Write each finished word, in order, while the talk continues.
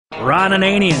Ron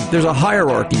Ananian. There's a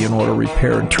hierarchy in auto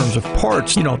repair in terms of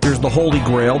parts. You know, there's the holy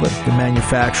grail, the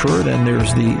manufacturer, then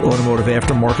there's the automotive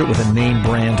aftermarket with a name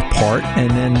brand part,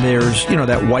 and then there's, you know,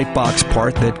 that white box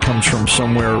part that comes from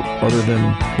somewhere other than,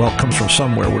 well, comes from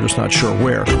somewhere, we're just not sure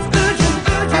where.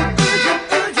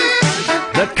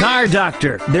 The Car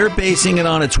Doctor. They're basing it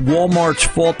on it's Walmart's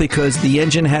fault because the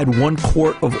engine had 1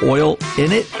 quart of oil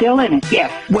in it. Still in it,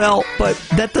 yes. Well, but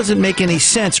that doesn't make any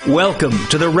sense. Welcome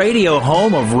to the radio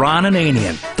home of Ron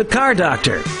Ananian, the Car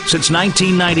Doctor. Since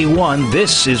 1991,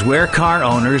 this is where car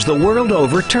owners the world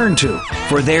over turn to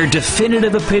for their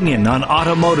definitive opinion on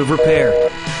automotive repair.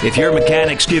 If your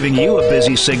mechanic's giving you a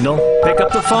busy signal, pick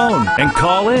up the phone and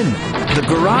call in. The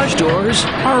garage doors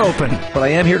are open. But I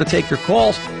am here to take your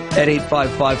calls at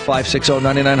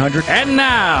 855-560-9900. And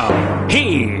now,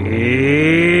 here's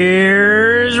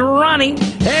Ronnie.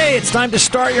 Hey, it's time to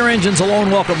start your engines. Hello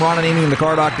and welcome. Ron Ananian, the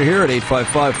Car Doctor, here at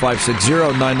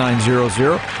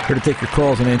 855-560-9900. Here to take your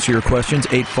calls and answer your questions.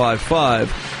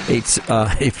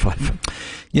 855.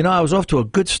 You know, I was off to a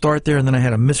good start there, and then I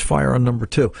had a misfire on number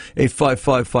 2.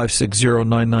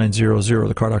 855-560-9900.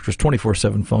 The Car Doctor's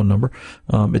 24/7 phone number.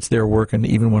 It's there working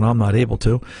even when I'm not able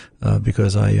to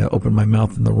because I open my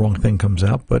mouth and the wrong thing comes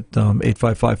out. But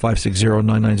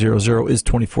 855-560-9900 is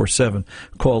 24/7.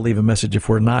 Call, leave a message if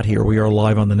we're not here. We are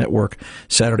live on the network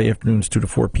Saturday afternoons 2 to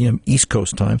 4 p.m. East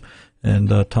Coast time. And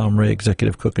Tom Ray,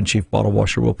 Executive Cook and Chief Bottle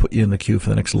Washer, will put you in the queue for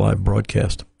the next live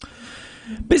broadcast.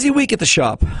 Busy week at the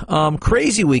shop.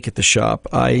 Crazy week at the shop.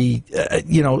 Goofy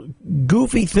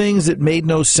things that made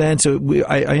no sense.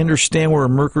 I understand we're a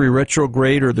Mercury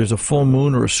retrograde or there's a full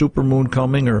moon or a super moon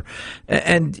coming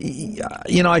and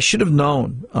I should have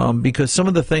known because some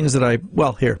of the things that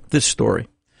this story.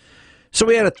 So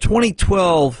we had a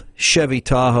 2012 Chevy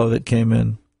Tahoe that came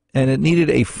in. And it needed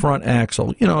a front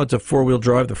axle. You know, it's a four-wheel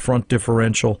drive. The front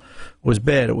differential was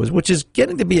bad. Which is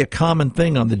getting to be a common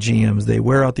thing on the GMs. They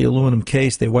wear out the aluminum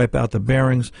case. They wipe out the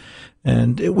bearings.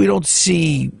 And we don't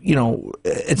see,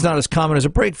 it's not as common as a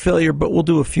brake failure, but we'll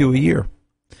do a few a year.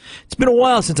 It's been a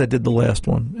while since I did the last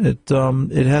one. It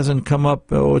hasn't come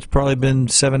up. It's probably been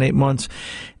 7-8 months.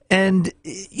 And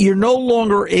you're no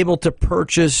longer able to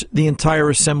purchase the entire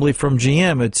assembly from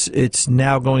GM. It's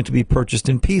now going to be purchased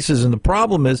in pieces. And the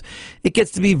problem is it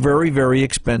gets to be very, very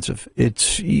expensive.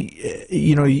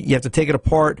 You have to take it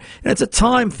apart. And it's a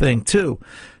time thing, too.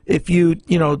 If you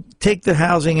take the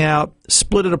housing out,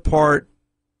 split it apart,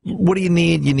 what do you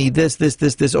need? You need this.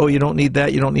 Oh, you don't need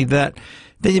that. You don't need that.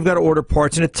 Then you've got to order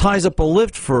parts. And it ties up a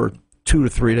lift for 2 to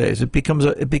 3 days. It becomes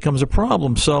a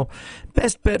problem. So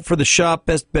best bet for the shop,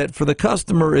 best bet for the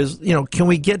customer is, can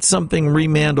we get something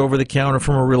remanned over the counter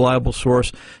from a reliable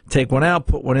source, take one out,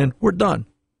 put one in, we're done.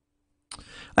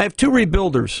 I have 2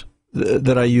 rebuilders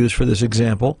that I use for this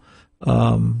example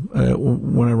when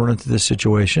I run into this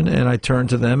situation, and I turn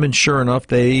to them, and sure enough,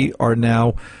 they are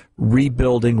now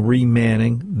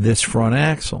remanning this front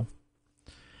axle.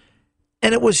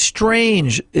 And it was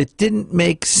strange. It didn't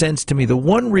make sense to me. The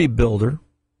one rebuilder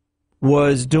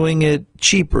was doing it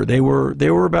cheaper. They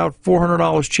were about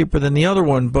 $400 cheaper than the other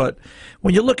one. But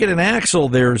when you look at an axle,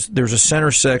 there's a center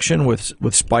section with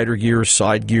spider gears,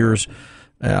 side gears,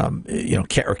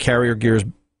 or carrier gears,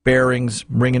 bearings,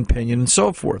 ring and pinion, and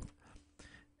so forth.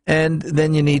 And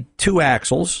then you need 2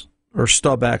 axles, or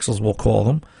stub axles, we'll call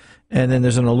them. And then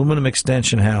there's an aluminum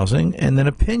extension housing, and then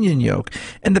a pinion yoke.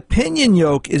 And the pinion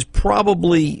yoke is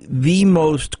probably the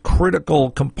most critical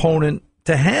component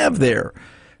to have there,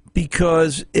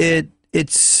 because you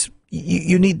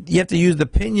have to use the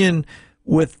pinion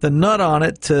with the nut on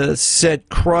it to set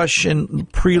crush and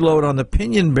preload on the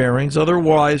pinion bearings.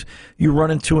 Otherwise, you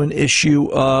run into an issue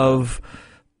of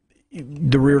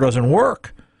the rear doesn't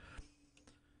work.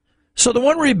 So the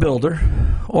one rebuilder,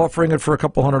 offering it for a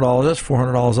couple $100 less,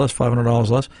 $400 less, $500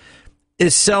 less,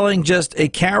 is selling just a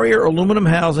carrier aluminum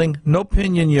housing, no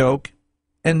pinion yoke,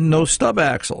 and no stub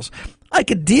axles. I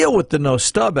could deal with the no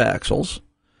stub axles,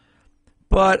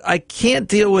 but I can't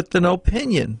deal with the no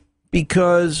pinion,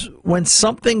 because when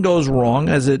something goes wrong,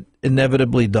 as it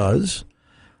inevitably does,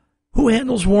 who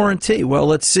handles warranty? Well,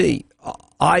 let's see.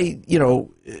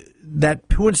 Who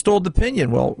installed the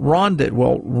pinion? Well, Ron did.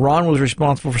 Well, Ron was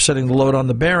responsible for setting the load on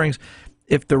the bearings.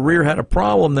 If the rear had a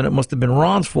problem, then it must have been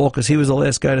Ron's fault because he was the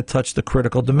last guy to touch the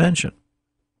critical dimension.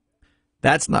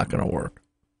 That's not going to work.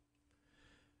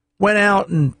 Went out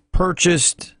and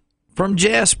purchased from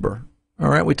Jasper. All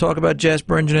right, we talk about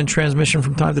Jasper engine and transmission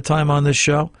from time to time on this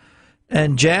show.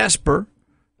 And Jasper,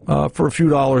 for a few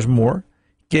dollars more,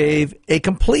 gave a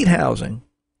complete housing.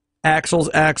 Axles,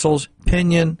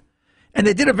 pinion. And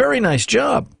they did a very nice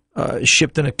job.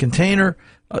 shipped in a container.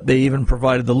 They even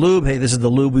provided the lube. Hey, this is the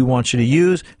lube we want you to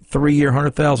use. 3-year,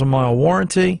 100,000-mile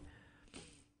warranty.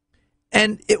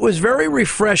 And it was very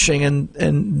refreshing, and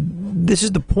this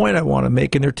is the point I want to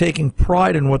make, and they're taking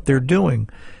pride in what they're doing.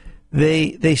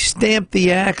 They stamped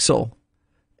the axle,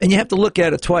 and you have to look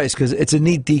at it twice because it's a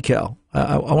neat decal.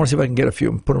 I want to see if I can get a few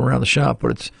and put them around the shop,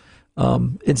 but it's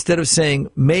instead of saying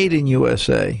made in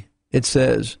USA, it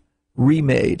says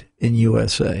remade in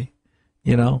USA,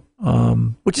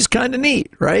 which is kind of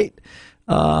neat, right?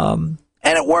 And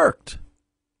it worked.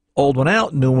 Old one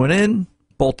out, new one in,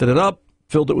 bolted it up,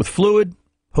 filled it with fluid,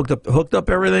 hooked up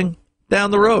everything,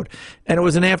 down the road. And it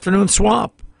was an afternoon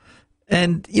swap.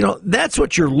 And, that's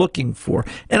what you're looking for.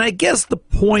 And I guess the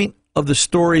point of the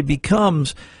story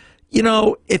becomes,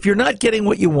 if you're not getting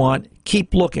what you want,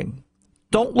 keep looking.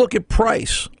 Don't look at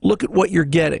price. Look at what you're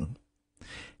getting.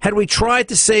 Had we tried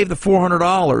to save the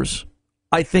 $400,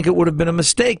 I think it would have been a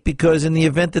mistake, because in the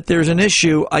event that there's an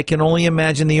issue, I can only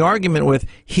imagine the argument with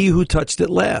he who touched it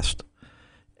last.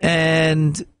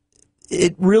 And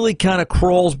it really kind of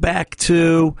crawls back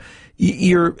to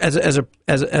you're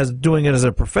as doing it as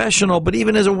a professional, but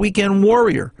even as a weekend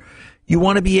warrior, you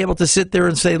want to be able to sit there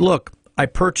and say, look, I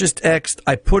purchased X,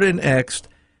 I put in X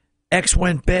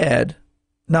went bad,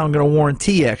 now I'm going to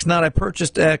warranty X. Not I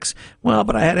purchased X, well,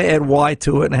 but I had to add Y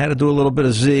to it, and I had to do a little bit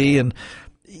of Z, and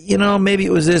maybe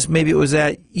it was this, maybe it was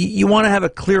that. You want to have a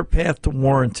clear path to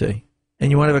warranty,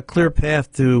 and you want to have a clear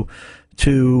path to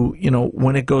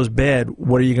when it goes bad,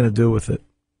 what are you going to do with it?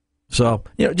 So,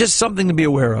 just something to be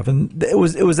aware of. And it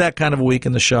was that kind of a week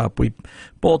in the shop. We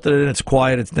bolted it in, it's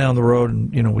quiet, it's down the road,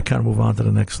 and, we kind of move on to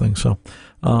the next thing. So,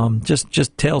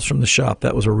 just tales from the shop.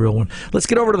 That was a real one. Let's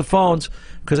get over to the phones,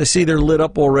 because I see they're lit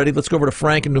up already. Let's go over to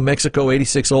Frank in New Mexico,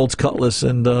 86 Olds Cutlass,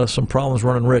 and some problems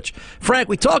running rich. Frank,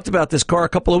 we talked about this car a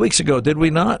couple of weeks ago, did we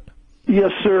not?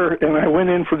 Yes, sir. And I went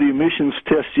in for the emissions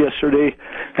test yesterday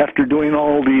after doing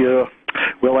all the,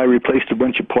 I replaced a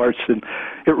bunch of parts, and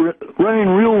it running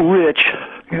real rich,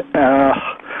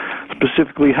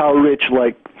 specifically how rich,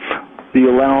 like the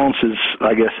allowance is,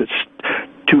 I guess it's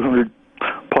 200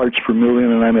 parts per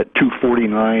million, and I'm at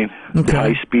 249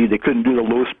 high speed. They couldn't do the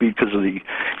low speed because of the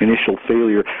initial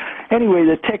failure. Anyway,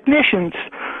 the technicians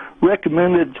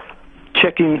recommended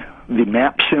checking the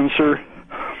MAP sensor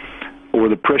or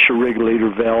the pressure regulator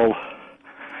valve.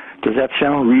 Does that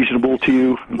sound reasonable to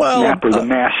you? Well, MAP or the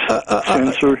mass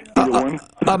sensor, either one?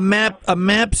 A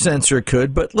map sensor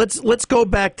could, but let's go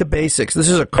back to basics. This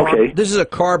is a This is a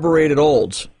carbureted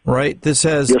Olds, right? This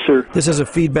has yes, sir. This has a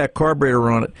feedback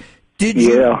carburetor on it.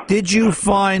 Did you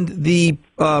find the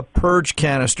purge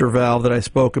canister valve that I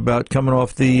spoke about coming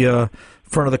off the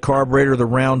front of the carburetor, the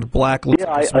round black?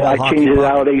 Yeah, I changed it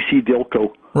out, AC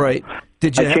Dilco. Right. I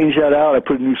changed that out. I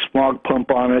put a new smog pump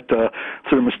on it,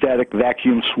 thermostatic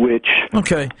vacuum switch.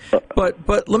 Okay,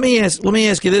 but let me ask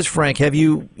you this, Frank. Have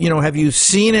you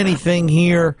seen anything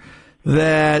here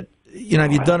that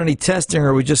have you done any testing, or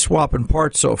are we just swapping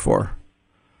parts so far?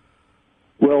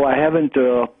 Well, I haven't.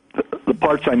 The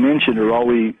parts I mentioned are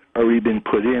already been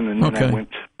put in, and then I went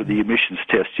for the emissions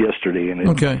test yesterday, and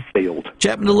it failed. Did you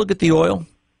happen to look at the oil?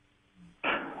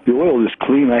 The oil is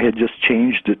clean. I had just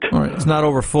changed it. All right, it's not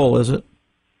over full, is it?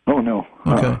 Oh, no.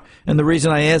 Okay. And the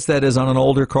reason I ask that is on an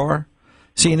older car.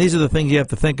 See, and these are the things you have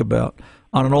to think about.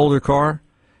 On an older car,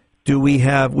 we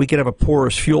could have a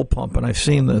porous fuel pump, and I've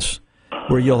seen this,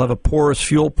 where you'll have a porous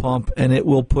fuel pump, and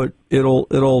it'll put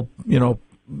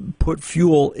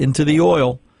fuel into the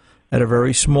oil at a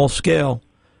very small scale,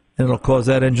 and it'll cause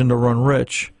that engine to run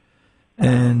rich.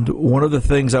 And one of the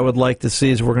things I would like to see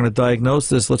is, if we're going to diagnose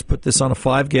this, let's put this on a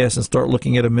 5-gas and start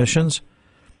looking at emissions.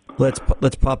 Let's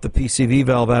pop the PCV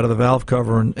valve out of the valve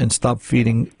cover and stop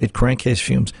feeding it crankcase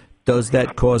fumes. Does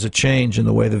that cause a change in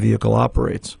the way the vehicle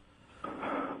operates?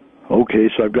 Okay,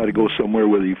 so I've got to go somewhere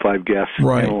with the 5-gas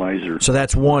analyzer. So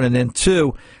that's one. And then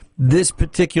two, this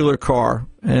particular car,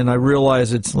 and I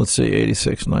realize it's,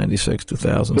 86, 96,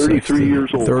 2006. 33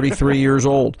 years old. 33 years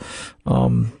old.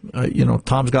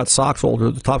 Tom's got socks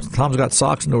older. Tom's got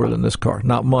socks newer than this car.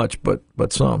 Not much,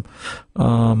 but some.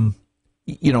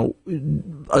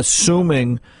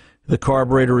 Assuming the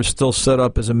carburetor is still set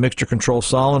up as a mixture control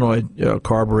solenoid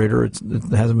carburetor, it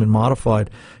hasn't been modified.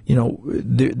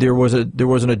 There was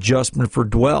an adjustment for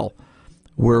dwell,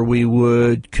 where we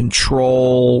would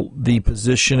control the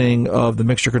positioning of the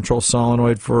mixture control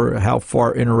solenoid for how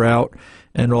far in or out,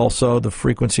 and also the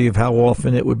frequency of how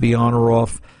often it would be on or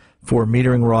off for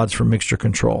metering rods for mixture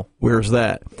control. Where's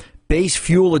that? Base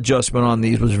fuel adjustment on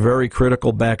these was very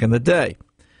critical back in the day.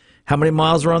 How many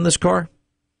miles are on this car?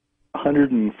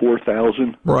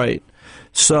 104,000. Right.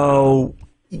 So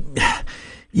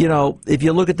you know, if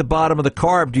you look at the bottom of the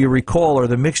carb, do you recall, are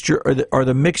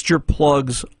the mixture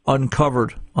plugs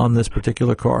uncovered on this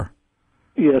particular car?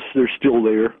 Yes, they're still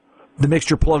there. The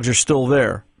mixture plugs are still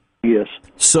there. Yes.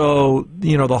 So,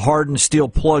 you know, the hardened steel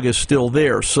plug is still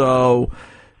there. So,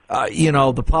 you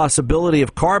know, the possibility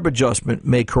of carb adjustment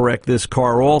may correct this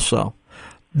car also.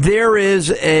 There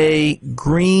is a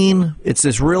green, it's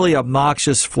this really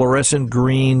obnoxious fluorescent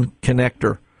green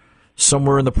connector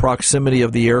somewhere in the proximity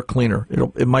of the air cleaner.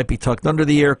 It might be tucked under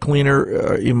the air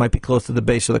cleaner. It might be close to the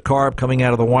base of the carb, coming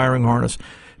out of the wiring harness.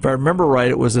 If I remember right,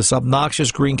 it was this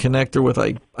obnoxious green connector with,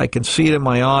 I can see it in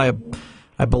my eye,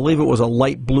 I believe it was a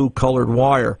light blue colored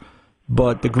wire,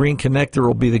 but the green connector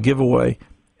will be the giveaway.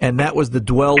 And that was the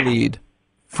dwell lead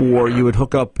for you would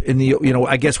hook up in the, you know,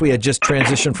 I guess we had just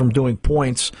transitioned from doing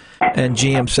points, and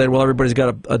GM said, well, everybody's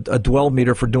got a dwell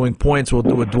meter for doing points. We'll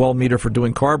do a dwell meter for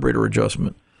doing carburetor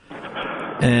adjustment.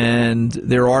 And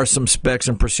there are some specs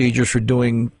and procedures for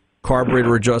doing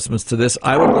carburetor adjustments to this.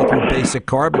 I would go through basic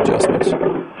carb adjustments.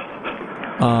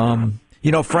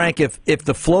 You know, Frank, if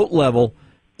the float level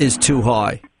is too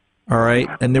high, all right,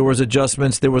 and there was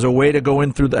adjustments, there was a way to go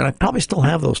in through that, and I probably still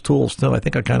have those tools still. I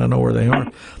think I kind of know where they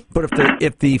are. But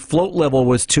if the float level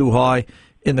was too high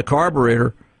in the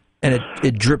carburetor and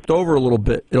it dripped over a little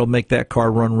bit, it'll make that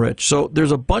car run rich. So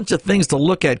there's a bunch of things to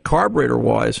look at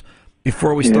carburetor-wise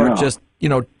before we start just, you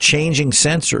know, changing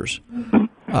sensors.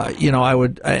 You know,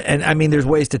 I mean, there's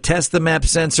ways to test the MAP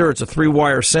sensor. It's a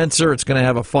 3-wire sensor. It's going to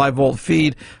have a 5-volt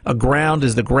feed. A ground,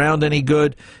 is the ground any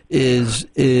good? Is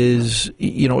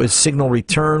signal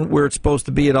return where it's supposed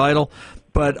to be at idle?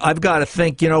 But I've got to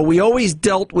think, you know, we always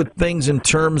dealt with things in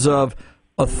terms of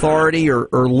authority or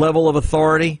level of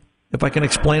authority, if I can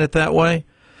explain it that way.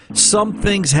 Some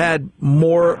things had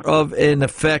more of an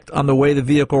effect on the way the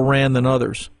vehicle ran than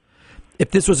others. If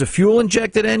this was a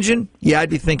fuel-injected engine, yeah, I'd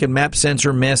be thinking MAP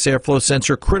sensor, mass airflow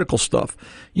sensor, critical stuff.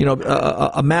 You know,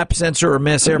 a MAP sensor or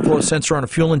mass airflow sensor on a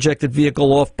fuel-injected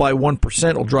vehicle off by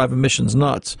 1% will drive emissions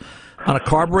nuts. On a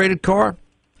carbureted cars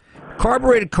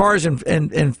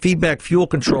and feedback fuel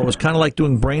control was kind of like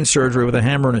doing brain surgery with a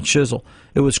hammer and a chisel.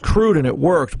 It was crude and it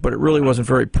worked, but it really wasn't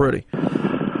very pretty.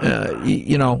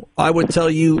 You know, I would tell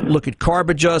you, look at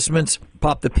carb adjustments,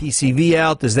 pop the PCV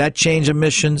out. Does that change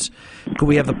emissions? Could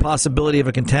we have the possibility of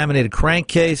a contaminated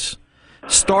crankcase?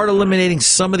 Start eliminating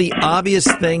some of the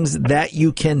obvious things that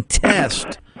you can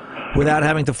test without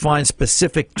having to find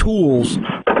specific tools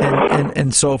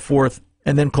and so forth.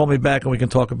 And then call me back and we can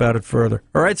talk about it further.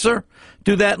 All right, sir?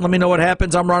 Do that and let me know what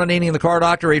happens. I'm Ron Ananian, the Car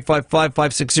Doctor,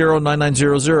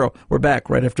 855-560-9900. We're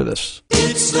back right after this.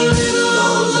 It's the little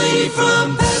old lady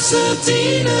from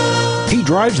Pasadena. He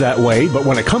drives that way, but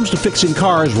when it comes to fixing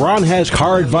cars, Ron has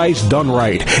car advice done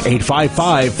right.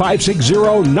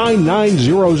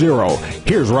 855-560-9900.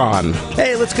 Here's Ron.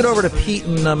 Hey, let's get over to Pete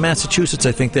in Massachusetts,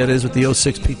 I think that is, with the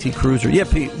 06 PT Cruiser. Yeah,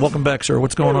 Pete, welcome back, sir.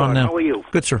 What's going on now? How are you?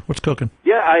 Good, sir. What's cooking?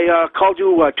 Yeah, I called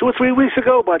you 2 or 3 weeks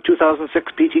ago about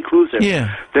 2006 PT Cruiser.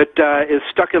 Yeah. That is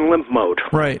stuck in limp mode.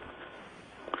 Right.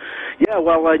 Yeah,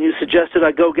 well, you suggested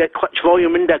I go get clutch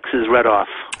volume indexes read off.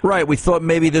 Right. We thought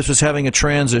maybe this was having a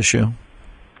trans issue.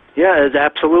 Yeah,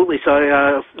 absolutely. So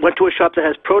I went to a shop that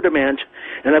has Pro Demand,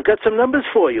 and I've got some numbers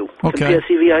for you. Okay. Compare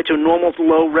CVI to normal to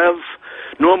low rev.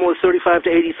 Normal is 35 to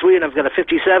 83, and I've got a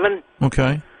 57.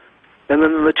 Okay. And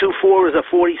then the 2.4 is a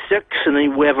 46, and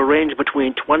then we have a range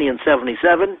between 20 and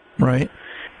 77. Right.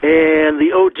 And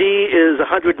the OD is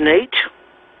 108.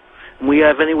 And we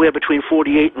have anywhere between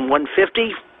 48 and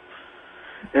 150.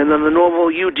 And then the normal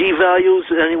UD values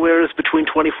anywhere is between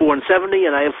 24 and 70,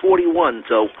 and I have 41.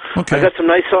 So okay. I got some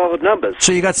nice solid numbers.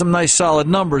 So you got some nice solid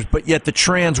numbers, but yet the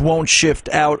trans won't shift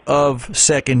out of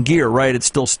second gear, right? It's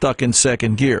still stuck in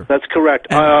second gear. That's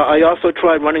correct. I also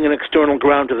tried running an external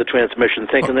ground to the transmission,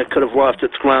 thinking it could have lost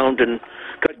its ground and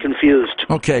got confused.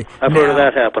 Okay. I've heard of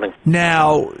that happening.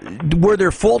 Now, were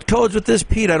there fault codes with this,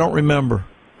 Pete? I don't remember.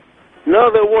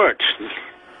 No, there weren't.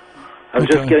 I was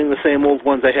Okay. just getting the same old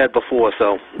ones I had before,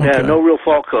 so yeah, Okay. no real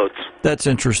fault codes. That's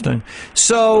interesting.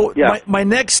 So Yeah. my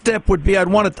next step would be I'd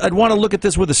want to look at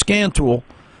this with a scan tool,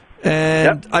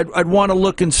 and Yep. I'd want to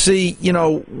look and see, you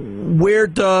know, where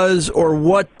does or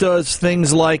what does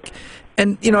things like,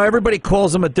 and you know, everybody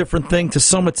calls them a different thing. To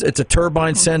some it's a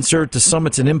turbine sensor, to some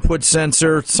it's an input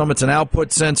sensor, to some it's an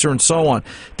output sensor, and so on.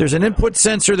 There's an input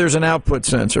sensor, there's an output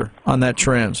sensor on that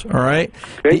trans. All right,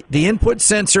 Okay. the input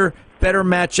sensor better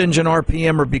match engine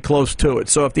RPM or be close to it.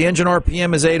 So if the engine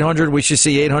RPM is 800, we should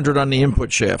see 800 on the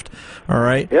input shaft. All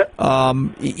right? Yep.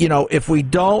 If we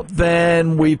don't,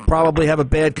 then we probably have a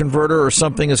bad converter or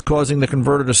something is causing the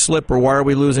converter to slip, or why are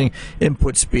we losing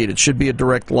input speed? It should be a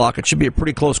direct lock. It should be a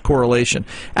pretty close correlation.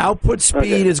 Output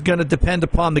speed is going to depend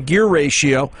upon the gear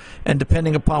ratio and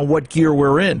depending upon what gear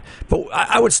we're in. But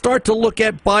I would start to look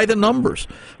at by the numbers.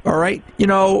 All right?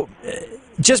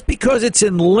 Just because it's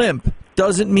in limp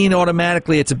doesn't mean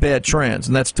automatically it's a bad trans,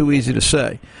 and that's too easy to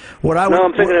say.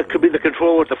 I'm thinking it could be the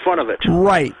controller at the front of it.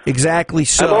 Right, exactly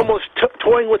so. I'm almost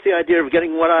toying with the idea of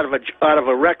getting one out of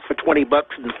a wreck for $20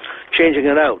 and changing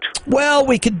it out. Well,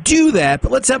 we could do that,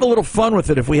 but let's have a little fun with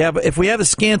it. If we have a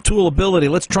scan tool ability,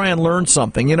 let's try and learn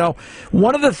something.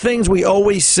 One of the things we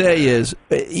always say is,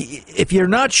 if you're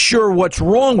not sure what's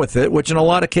wrong with it, which in a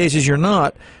lot of cases you're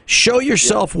not, show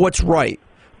yourself what's right.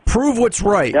 Prove what's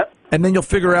right. Yep. And then you'll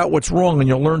figure out what's wrong, and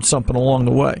you'll learn something along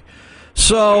the way.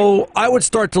 So I would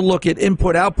start to look at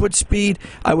input-output speed.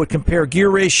 I would compare gear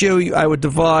ratio. I would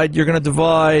divide. You're going to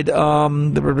divide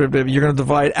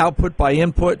output by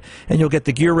input, and you'll get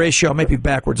the gear ratio. I might be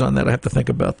backwards on that. I have to think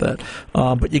about that.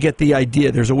 But you get the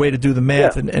idea. There's a way to do the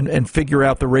math and figure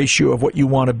out the ratio of what you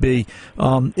want to be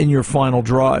in your final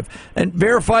drive, and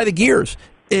verify the gears.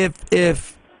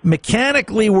 If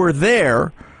mechanically we're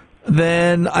there,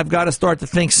 then I've got to start to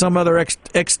think some other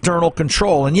external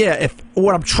control. And if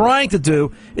what I'm trying to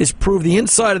do is prove the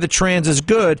inside of the trans is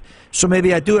good, so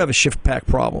maybe I do have a shift pack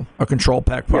problem, a control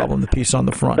pack problem, the piece on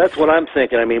the front. That's what I'm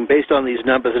thinking. I mean, based on these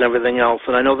numbers and everything else,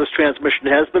 and I know this transmission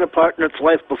has been a part in its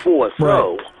life before, so...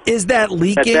 Right. Is that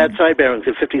leaking? Had bad side bearings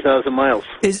at 50,000 miles.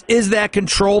 Is that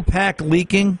control pack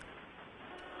leaking?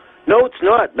 No, it's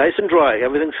not. Nice and dry.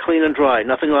 Everything's clean and dry.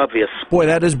 Nothing obvious. Boy,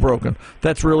 that is broken.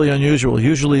 That's really unusual.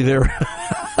 Usually they're...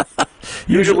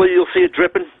 Usually you'll see it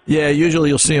dripping. Yeah, usually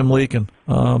you'll see them leaking.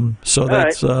 So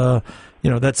that's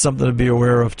that's something to be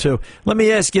aware of too. Let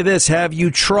me ask you this: have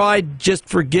you tried, just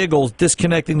for giggles,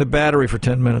 disconnecting the battery for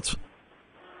 10 minutes?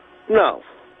 No.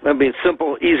 I mean,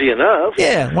 simple, easy enough.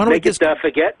 Yeah. Why don't Make it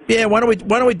forget? Yeah. Why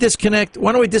don't we disconnect?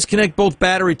 Why don't we disconnect both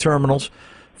battery terminals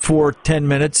for 10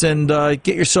 minutes and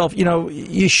get yourself,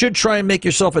 you should try and make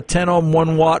yourself a 10 ohm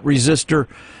 1 watt resistor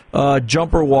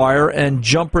jumper wire and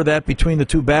jumper that between the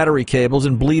two battery cables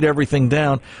and bleed everything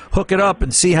down. Hook it up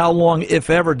and see how long,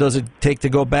 if ever, does it take to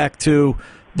go back to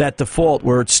that default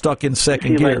where it's stuck in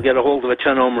second gear. I can get a hold of a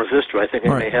 10 ohm resistor. I think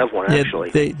I may have one, actually.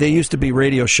 They used to be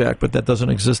Radio Shack, but that doesn't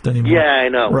exist anymore. Yeah, I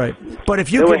know. Right. But if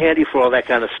they were handy for all that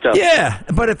kind of stuff. Yeah,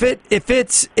 but if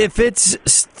it's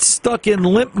stuck in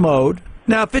limp mode.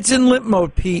 Now, if it's in limp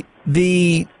mode, Pete,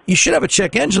 you should have a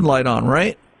check engine light on,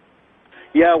 right?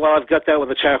 Yeah, well, I've got that with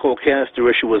a charcoal canister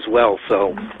issue as well.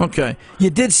 So okay, you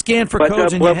did scan for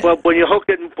codes. But when you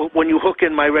hook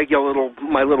in my regular little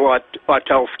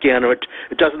Autel scanner,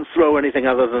 it doesn't throw anything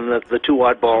other than the two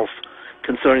oddballs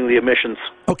concerning the emissions.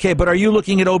 Okay, but are you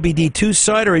looking at OBD2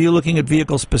 side or are you looking at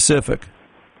vehicle specific?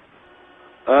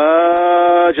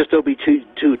 Just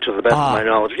OBD2 to the best of my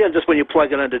knowledge. Yeah, just when you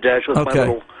plug it into dash with my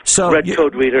little red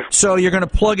code reader. So you're going to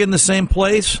plug in the same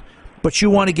place, but you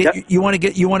want to get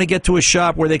to a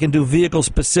shop where they can do vehicle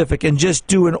specific and just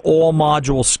do an all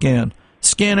module scan.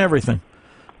 Scan everything.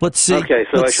 Let's see. Okay,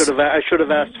 so I should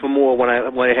have asked for more when I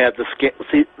had the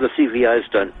CVIs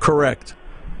done. Correct.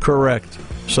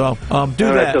 So do all that.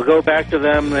 Right, so go back to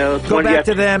them. Go back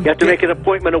to them. You have to make an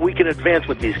appointment a week in advance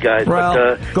with these guys. Well,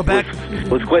 but, go back. It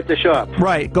was quite the shop.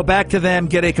 Right. Go back to them,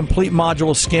 get a complete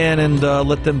module scan, and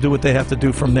let them do what they have to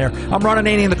do from there. I'm Ron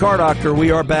Ananian, the Car Doctor.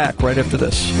 We are back right after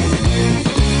this.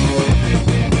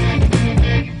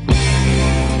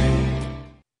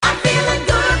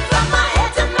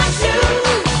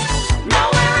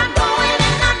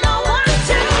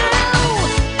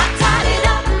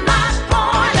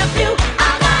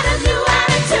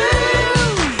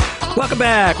 Welcome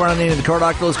back. Ron Ananian, the Car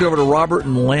Doctor. Let's go over to Robert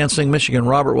in Lansing, Michigan.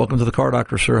 Robert, welcome to the Car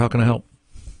Doctor, sir. How can I help?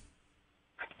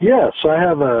 Yes, I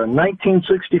have a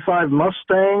 1965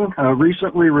 Mustang,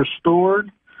 recently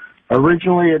restored.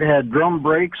 Originally, it had drum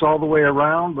brakes all the way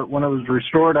around, but when it was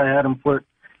restored, I had them put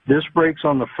disc brakes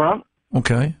on the front.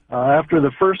 Okay. After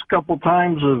the first couple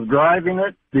times of driving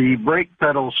it, the brake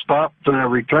pedal stopped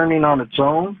returning on its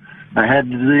own. I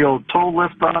had to do the old toe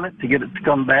lift on it to get it to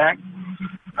come back.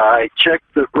 I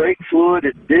checked the brake fluid.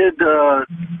 It did go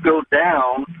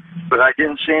down, but I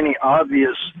didn't see any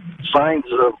obvious signs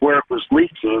of where it was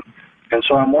leaking. And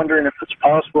so I'm wondering if it's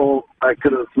possible I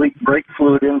could have leaked brake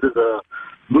fluid into the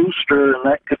booster, and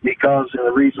that could be causing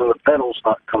the reason the pedal's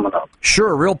not coming up.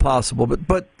 Sure, real possible.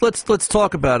 But let's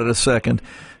talk about it a second.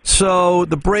 So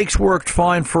the brakes worked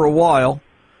fine for a while,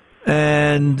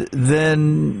 and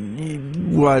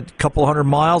then, what, a couple hundred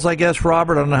miles, I guess,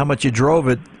 Robert? I don't know how much you drove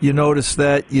it. You noticed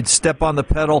that you'd step on the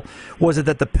pedal. Was it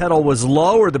that the pedal was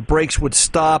low or the brakes would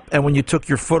stop, and when you took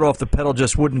your foot off, the pedal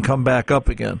just wouldn't come back up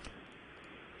again?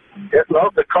 No,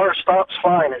 the car stops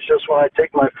fine. It's just when I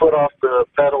take my foot off the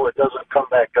pedal, it doesn't come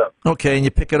back up. Okay, and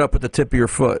you pick it up with the tip of your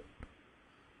foot?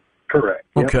 Correct.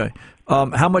 Yep. Okay.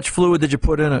 How much fluid did you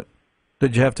put in it?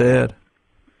 Did you have to add?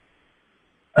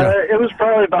 It was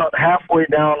probably about halfway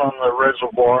down on the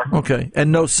reservoir. Okay,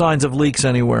 and no signs of leaks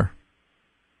anywhere?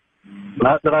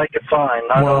 Not that I could find.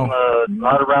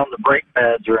 Not around the brake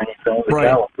pads or anything. The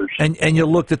calipers. And you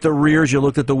looked at the rears. You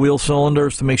looked at the wheel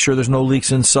cylinders to make sure there's no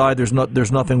leaks inside. There's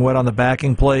nothing wet on the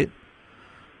backing plate.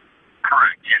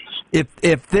 Correct. Yes.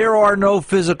 If there are no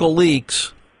physical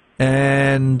leaks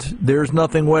and there's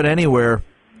nothing wet anywhere,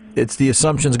 it's the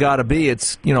assumption's got to be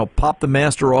it's pop the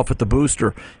master off at the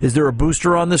booster. Is there a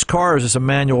booster on this car, or is this a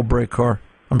manual brake car?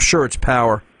 I'm sure it's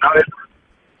power. No,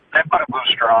 they put a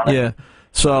booster on it. Yeah.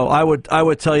 So I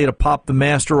would tell you to pop the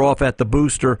master off at the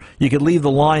booster. You could leave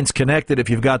the lines connected if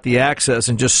you've got the access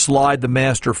and just slide the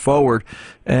master forward.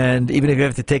 And even if you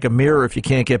have to take a mirror if you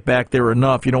can't get back there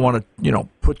enough, you don't want to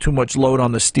put too much load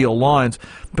on the steel lines,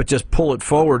 but just pull it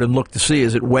forward and look to see,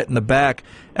 is it wet in the back,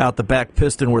 out the back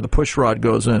piston where the push rod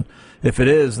goes in. If it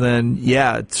is, then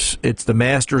yeah, it's the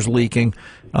master's leaking.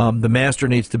 The master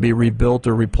needs to be rebuilt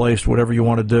or replaced, whatever you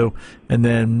want to do. And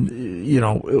then,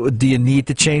 do you need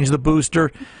to change the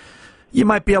booster? You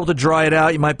might be able to dry it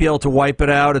out. You might be able to wipe it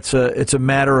out. It's a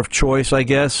matter of choice, I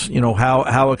guess.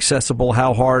 How accessible,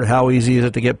 how hard, how easy is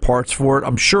it to get parts for it?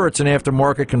 I'm sure it's an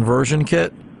aftermarket conversion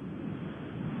kit.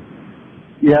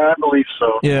 Yeah, I believe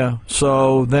so. Yeah,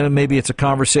 so then maybe it's a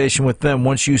conversation with them.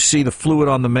 Once you see the fluid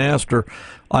on the master,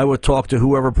 I would talk to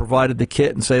whoever provided the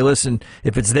kit and say, listen,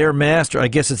 if it's their master, I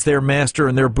guess it's their master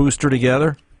and their booster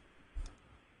together?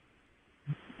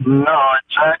 No,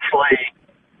 it's actually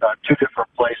two different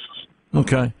places.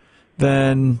 Okay.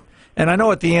 Then, and I know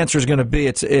what the answer is going to be.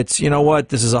 It's you know what,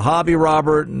 this is a hobby,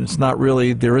 Robert, and it's not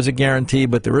really, there is a guarantee,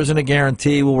 but there isn't a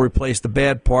guarantee. We'll replace the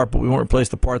bad part, but we won't replace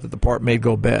the part that the part made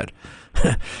go bad.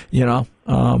 Which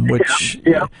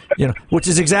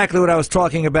is exactly what I was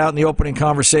talking about in the opening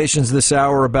conversations this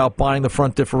hour about buying the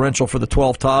front differential for the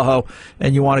 12 Tahoe,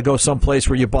 and you want to go someplace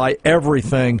where you buy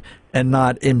everything and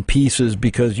not in pieces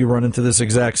because you run into this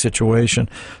exact situation.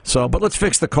 So, but let's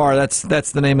fix the car. That's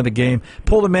the name of the game.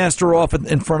 Pull the master off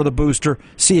in front of the booster.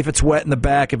 See if it's wet in the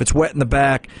back. If it's wet in the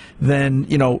back, then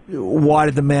why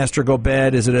did the master go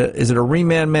bad? Is it a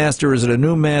reman master? Is it a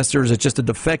new master? Is it just a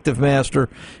defective master?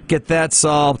 Get that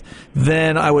solved.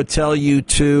 Then I would tell you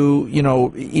to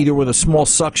either with a small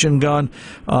suction gun.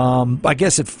 I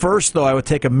guess at first though I would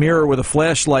take a mirror with a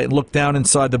flashlight and look down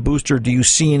inside the booster. Do you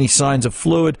see any signs of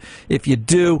fluid? If you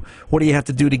do, what do you have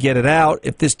to do to get it out?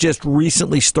 If this just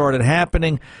recently started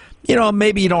happening,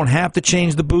 maybe you don't have to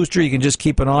change the booster. You can just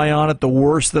keep an eye on it. The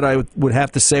worst that I would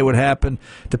have to say would happen,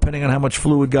 depending on how much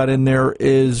fluid got in there,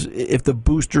 is if the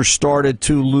booster started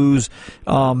to lose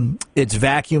its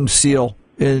vacuum seal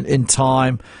in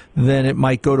time, then it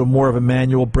might go to more of a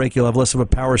manual brake. You'll have less of a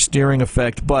power steering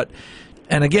effect.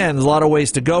 And again, there's a lot of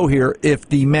ways to go here. If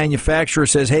the manufacturer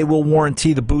says, hey, we'll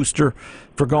warranty the booster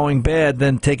for going bad,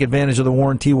 then take advantage of the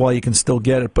warranty while you can still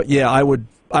get it. But yeah, I would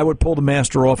pull the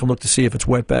master off and look to see if it's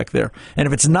wet back there. And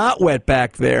if it's not wet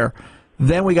back there,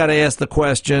 then we got to ask the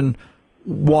question,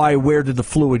 where did the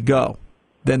fluid go?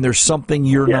 Then there's something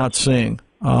you're not seeing,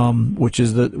 which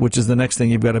is the next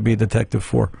thing you've got to be a detective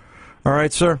for. All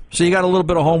right, sir. So you got a little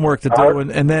bit of homework to do,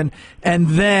 and then,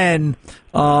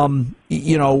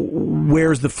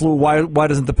 where's the fluid? Why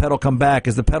doesn't the pedal come back?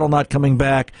 Is the pedal not coming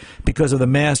back because of the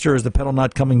master? Is the pedal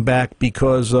not coming back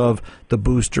because of the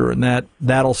booster? And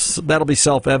that'll be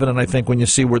self-evident, I think, when you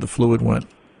see where the fluid went.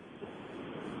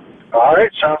 All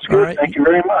right, sounds good. All right. Thank you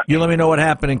very much. You let me know what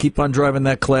happened and keep on driving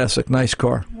that classic. Nice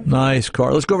car. Nice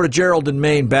car. Let's go over to Gerald in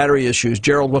Maine. Battery issues.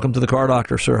 Gerald, welcome to the Car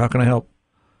Doctor, sir. How can I help?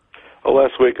 Well,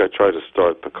 last week I tried to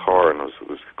start the car and it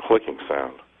was a clicking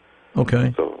sound.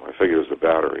 Okay. So I figured it was the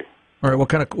battery. All right. What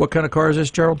kind of car is this,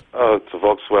 Gerald? It's a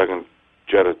Volkswagen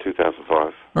Jetta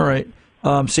 2005. All right.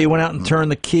 So you went out and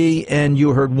turned the key and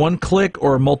you heard one click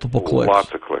or multiple clicks?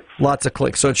 Lots of clicks. Lots of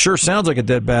clicks. So it sure sounds like a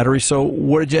dead battery. So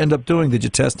what did you end up doing? Did you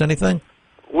test anything?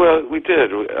 Well, we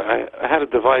did. I had a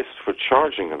device for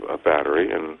charging a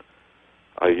battery, and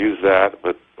I used that,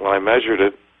 but when I measured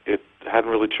it, it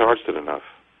hadn't really charged it enough.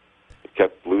 It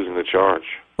kept losing the charge.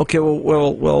 Okay,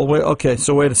 well. Wait, okay,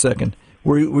 so wait a second.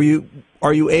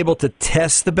 Are you able to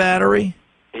test the battery?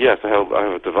 Yes, I have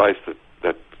a device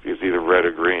that is either red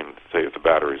or green to say if the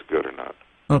battery's good or not.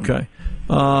 Okay.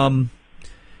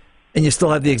 And you still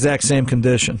have the exact same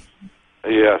condition.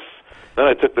 Yes. Then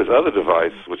I took this other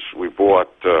device, which we bought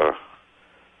a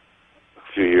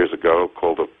few years ago,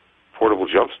 called a portable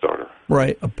jump starter.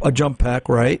 Right, a jump pack,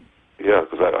 right? Yeah,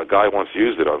 because a guy once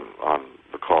used it on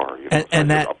the car. You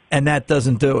know, and that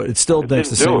doesn't do it. It still makes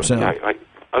the same sound. I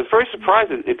was very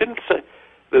surprised. It didn't say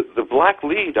the black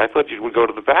lead. I thought you would go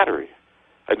to the battery.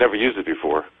 I'd never used it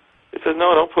before. It says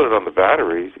no, don't put it on the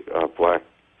battery black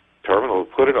terminal.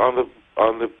 Put it on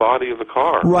the body of the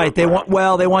car. Right. They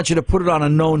want you to put it on a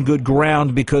known good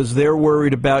ground because they're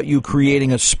worried about you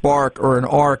creating a spark or an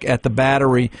arc at the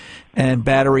battery, and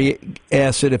battery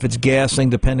acid, if it's gassing,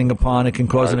 depending upon it, can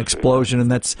cause an explosion,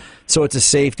 and so it's a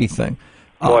safety thing.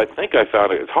 Well, I think I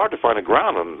found it. It's hard to find a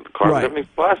ground on the car. Right.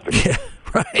 Everything's plastic. Yeah,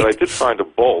 right. But I did find a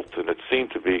bolt, and it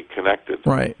seemed to be connected.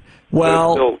 Right.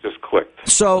 Well, but it still just clicked.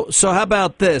 So how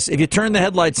about this? If you turn the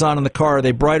headlights on in the car, are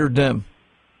they bright or dim?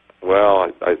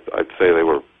 Well, I'd say they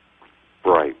were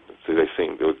bright. So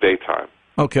it was daytime.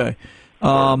 Okay.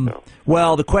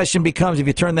 Well, the question becomes, if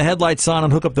you turn the headlights on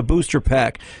and hook up the booster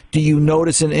pack, do you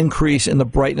notice an increase in the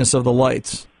brightness of the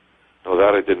lights? Oh,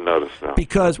 that I didn't notice, no.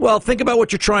 Because, well, think about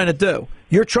what you're trying to do.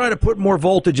 You're trying to put more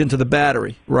voltage into the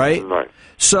battery, right? Right.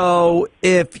 So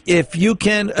if you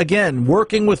can, again,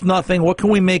 working with nothing, what can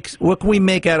we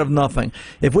make out of nothing?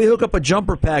 If we hook up a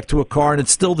jumper pack to a car and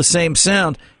it's still the same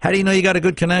sound, how do you know you got a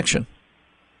good connection?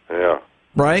 Yeah.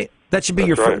 Right? That should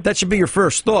be that should be your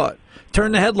first thought.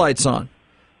 Turn the headlights on.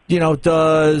 You know,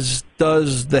 does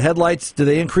the headlights, do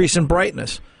they increase in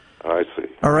brightness? I see.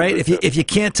 All right. If you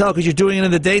can't tell because you're doing it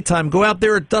in the daytime, go out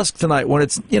there at dusk tonight when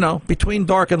it's, between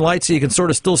dark and light, so you can sort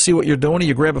of still see what you're doing.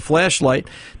 You grab a flashlight.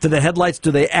 Do the headlights,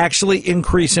 do they actually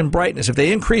increase in brightness? If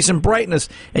they increase in brightness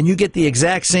and you get the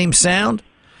exact same sound,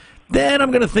 then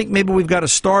I'm going to think maybe we've got a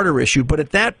starter issue. But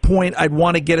at that point, I'd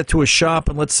want to get it to a shop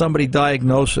and let somebody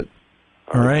diagnose it.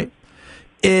 All right.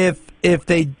 If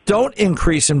they don't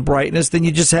increase in brightness, then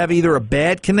you just have either a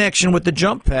bad connection with the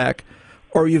jump pack,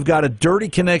 or you've got a dirty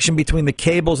connection between the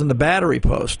cables and the battery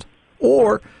post,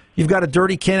 or you've got a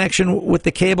dirty connection with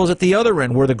the cables at the other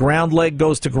end, where the ground leg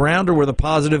goes to ground or where the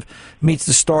positive meets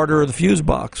the starter or the fuse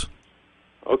box.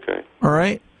 Okay. All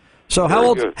right. So how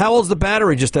old's the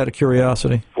battery, just out of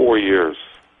curiosity? 4 years.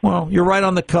 Well, you're right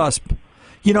on the cusp.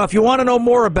 If you want to know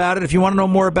more about it, if you want to know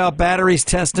more about batteries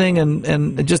testing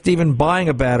and just even buying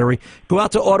a battery, go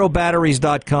out to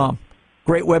autobatteries.com.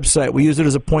 Great website. We use it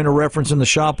as a point of reference in the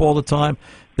shop all the time.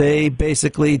 They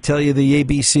basically tell you the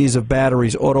ABCs of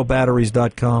batteries,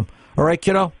 autobatteries.com. All right,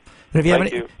 kiddo? And if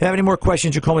you have any more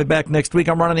questions, you call me back next week.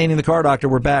 I'm Ron Ananian, the Car Doctor.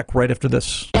 We're back right after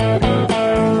this.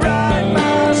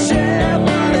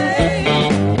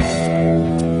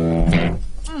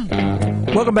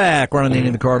 Welcome back, Ron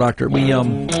Ananian, the Car Doctor.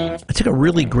 I took a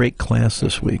really great class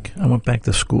this week. I went back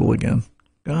to school again.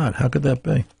 God, how could that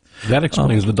be? That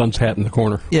explains the dunce hat in the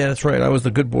corner. Yeah, that's right. I was the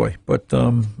good boy, but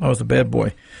I was the bad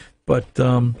boy. But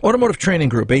Automotive Training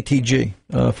Group, ATG,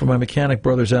 for my mechanic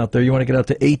brothers out there, you want to get out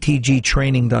to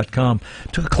atgtraining.com.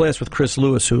 Took a class with Chris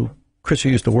Lewis, who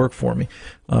used to work for me.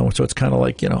 So it's kind of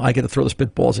like, I get to throw the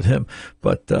spitballs at him.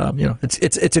 But,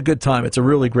 it's a good time. It's a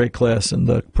really great class, and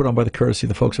put on by the courtesy of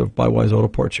the folks of Buywise Auto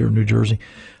Parts here in New Jersey.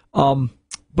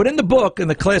 But in the book, in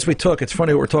the class we took, it's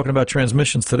funny we're talking about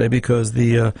transmissions today, because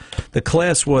the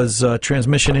class was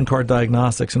transmission in-car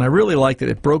diagnostics, and I really liked it.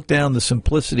 It broke down the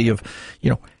simplicity of,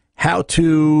 how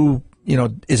to,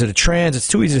 is it a trans? It's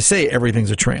too easy to say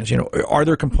everything's a trans. Are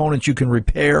there components you can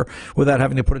repair without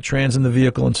having to put a trans in the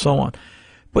vehicle, and so on.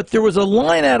 But there was a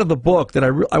line out of the book that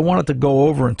I wanted to go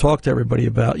over and talk to everybody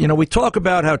about. We talk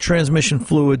about how transmission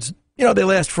fluids, they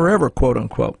last forever, quote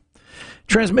unquote.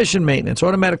 Transmission maintenance,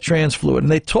 automatic trans fluid,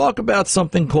 and they talk about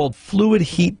something called fluid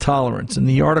heat tolerance. And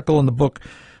the article in the book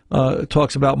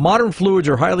talks about modern fluids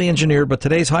are highly engineered, but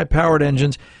today's high-powered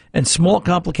engines and small,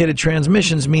 complicated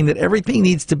transmissions mean that everything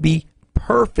needs to be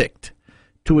perfect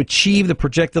to achieve the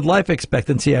projected life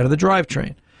expectancy out of the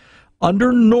drivetrain.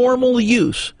 Under normal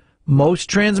use, most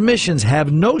transmissions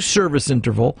have no service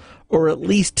interval, or at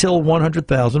least till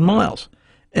 100,000 miles.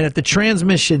 And if the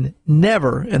transmission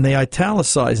never, and they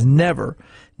italicize never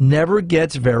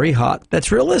gets very hot,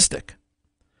 that's realistic.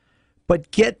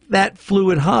 But get that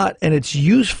fluid hot, and its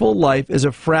useful life is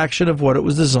a fraction of what it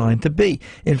was designed to be.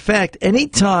 In fact,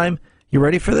 anytime, you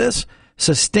ready for this?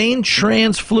 Sustained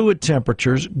trans fluid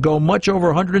temperatures go much over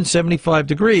 175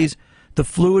 degrees, the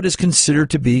fluid is considered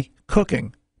to be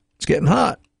cooking. It's getting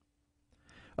hot.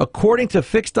 According to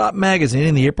Fixed Op magazine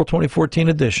in the April 2014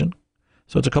 edition,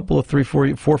 so it's a couple of 4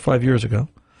 or 5 years ago,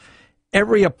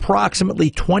 every approximately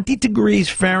 20 degrees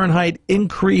Fahrenheit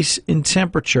increase in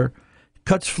temperature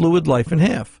cuts fluid life in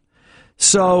half.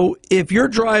 So if you're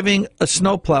driving a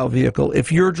snowplow vehicle,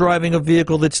 if you're driving a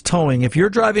vehicle that's towing, if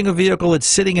you're driving a vehicle that's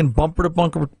sitting in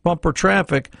bumper-to-bumper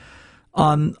traffic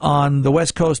on the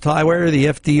West Coast Highway or the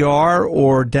FDR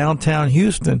or downtown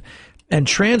Houston, and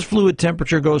trans fluid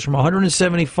temperature goes from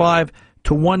 175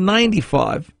 to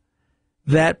 195,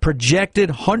 that projected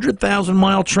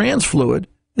 100,000-mile trans fluid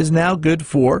is now good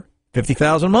for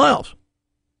 50,000 miles.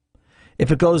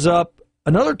 If it goes up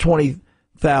another 20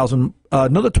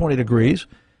 degrees,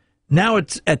 now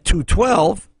it's at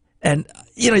 212, and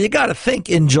you got to think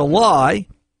in July,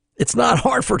 it's not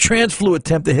hard for trans fluid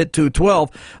temp to hit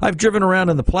 212. I've driven around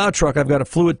in the plow truck. I've got a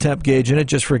fluid temp gauge in it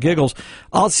just for giggles.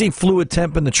 I'll see fluid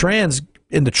temp in the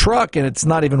truck, and it's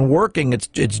not even working. It's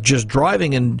just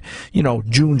driving in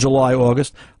June, July,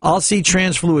 August. I'll see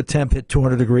trans fluid temp hit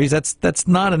 200 degrees. That's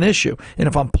not an issue. And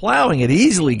if I'm plowing, it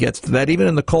easily gets to that, even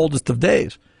in the coldest of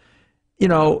days.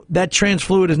 That trans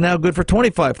fluid is now good for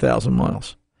 25,000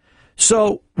 miles.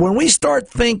 So when we start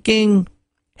thinking,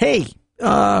 hey,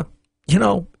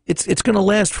 it's going to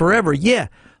last forever. Yeah,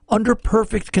 under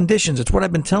perfect conditions. It's what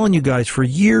I've been telling you guys for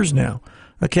years now.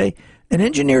 Okay, an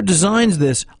engineer designs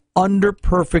this under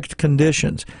perfect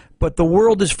conditions, but the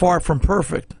world is far from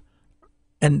perfect,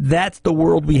 and that's the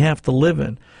world we have to live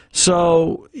in.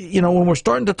 So, when we're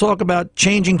starting to talk about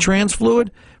changing trans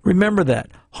fluid, remember that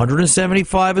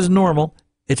 175 is normal.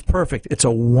 It's perfect. It's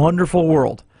a wonderful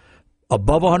world.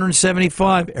 Above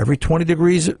 175, every 20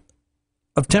 degrees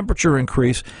of temperature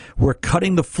increase, we're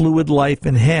cutting the fluid life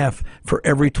in half for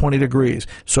every 20 degrees.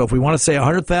 So if we want to say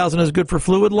 100,000 is good for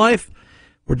fluid life,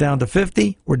 we're down to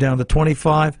 50, we're down to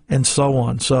 25, and so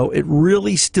on. So it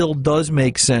really still does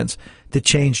make sense to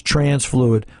change trans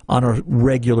fluid on a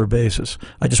regular basis.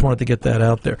 I just wanted to get that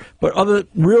out there. But other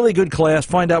really good class.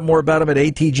 Find out more about them at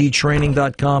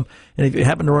atgtraining.com. And if you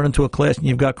happen to run into a class and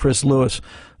you've got Chris Lewis,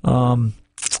 call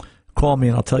me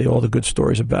and I'll tell you all the good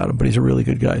stories about him. But he's a really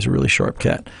good guy. He's a really sharp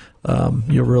cat.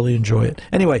 You'll really enjoy it.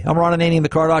 Anyway, I'm Ron Ananian, the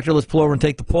Car Doctor. Let's pull over and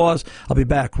take the pause. I'll be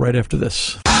back right after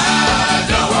this. I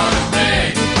don't want to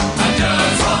bang. I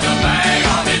just want to bang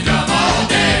on the drum all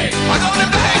day. I'm going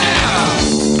to bang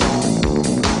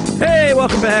now. Hey,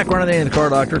 welcome back. Ron Ananian, the Car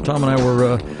Doctor. Tom and I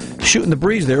were shooting the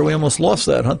breeze there. We almost lost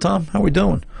that, huh, Tom? How we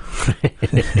doing?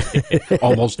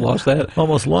 Almost lost that.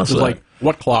 Almost lost it was that. Like,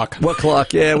 what clock? What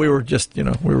clock? Yeah, we were just,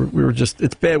 we were just.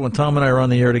 It's bad when Tom and I are on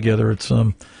the air together. It's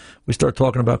we start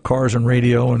talking about cars and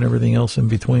radio and everything else in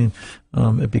between.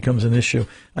 It becomes an issue.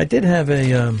 I did have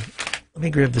a. Let me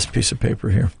grab this piece of paper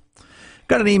here.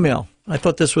 Got an email. I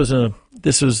thought this was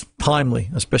timely,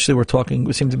 especially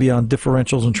we seem to be on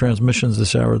differentials and transmissions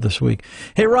this hour this week.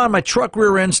 Hey, Ron, my truck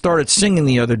rear end started singing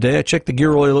the other day. I checked the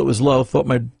gear oil. It was low. Thought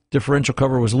my differential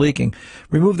cover was leaking.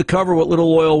 Removed the cover. What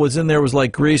little oil was in there was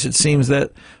like grease. It seems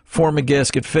that forma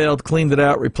gasket failed. Cleaned it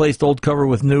out. Replaced old cover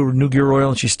with new gear oil,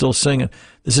 and she's still singing.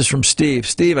 This is from Steve.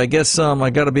 Steve, I guess I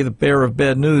got to be the bearer of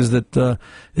bad news that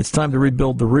it's time to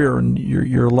rebuild the rear, and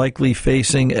you're likely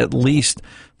facing at least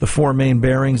the four main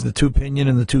bearings, the two pinion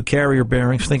and the two carrier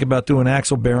bearings. Think about doing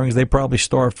axle bearings. They probably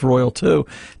starved for oil too.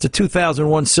 It's a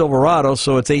 2001 Silverado,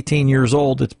 so it's 18 years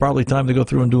old. It's probably time to go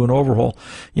through and do an overhaul.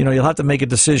 You'll have to make a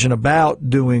decision about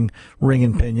doing ring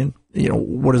and pinion.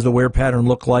 What does the wear pattern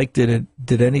look like? Did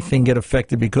anything get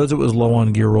affected because it was low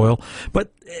on gear oil?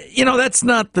 But, that's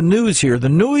not the news here. The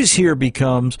news here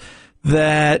becomes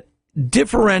that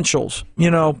differentials,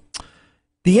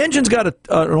 the engine's got an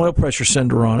oil pressure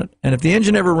sender on it, and if the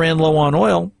engine ever ran low on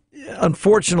oil,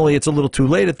 unfortunately it's a little too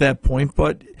late at that point,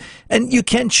 and you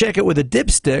can check it with a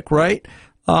dipstick, right?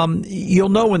 You'll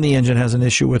know when the engine has an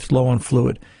issue with low on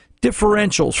fluid.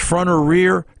 Differentials, front or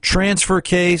rear, transfer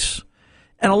case,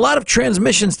 and a lot of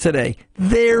transmissions today,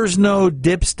 there's no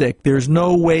dipstick. There's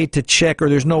no way to check, or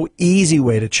there's no easy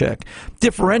way to check.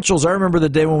 Differentials, I remember the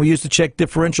day when we used to check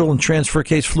differential and transfer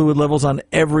case fluid levels on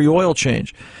every oil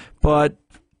change. But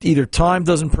either time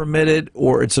doesn't permit it,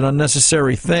 or it's an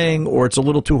unnecessary thing, or it's a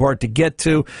little too hard to get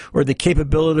to, or the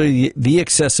capability, the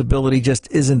accessibility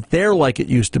just isn't there like it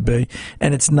used to be,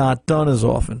 and it's not done as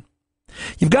often.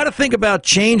 You've got to think about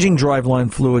changing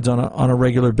driveline fluids on a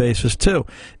regular basis, too.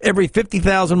 Every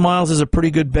 50,000 miles is a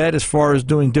pretty good bet as far as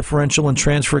doing differential and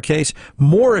transfer case.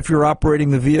 More if you're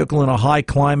operating the vehicle in a high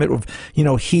climate with,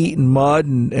 heat and mud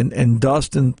and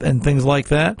dust and things like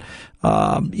that.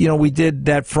 We did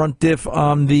that front diff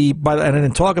on and I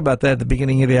didn't talk about that at the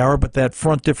beginning of the hour, but that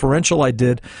front differential I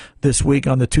did this week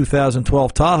on the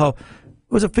 2012 Tahoe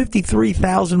was a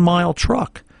 53,000-mile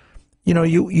truck.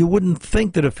 You wouldn't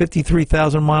think that a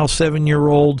 53,000-mile,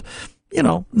 7-year-old,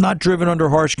 not driven under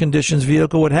harsh conditions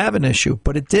vehicle would have an issue,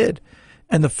 but it did.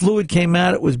 and the fluid came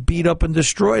out. It was beat up and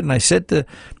destroyed. And I said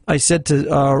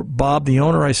to Bob, the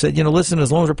owner, I said, listen,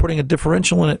 as long as we're putting a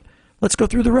differential in it, let's go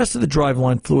through the rest of the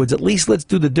driveline fluids. At least let's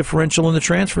do the differential in the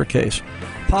transfer case.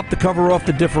 Pop the cover off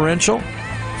the differential.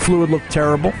 Fluid looked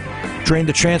terrible. Drained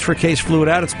the transfer case fluid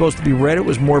out. It's supposed to be red. It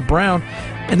was more brown.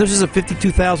 And this is a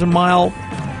 52,000-mile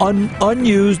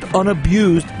unused,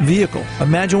 unabused vehicle.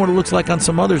 Imagine what it looks like on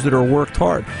some others that are worked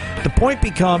hard. The point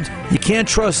becomes, you can't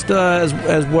trust,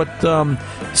 as what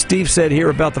Steve said here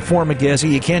about the forma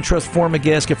gasket, you can't trust forma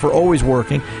gasket for always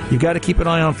working. You've got to keep an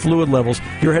eye on fluid levels.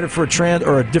 You're headed for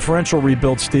a differential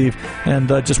rebuild, Steve, and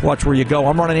just watch where you go.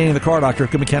 I'm Ron Ananian, the Car Doctor.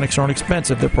 Good mechanics aren't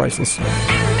expensive. They're priceless.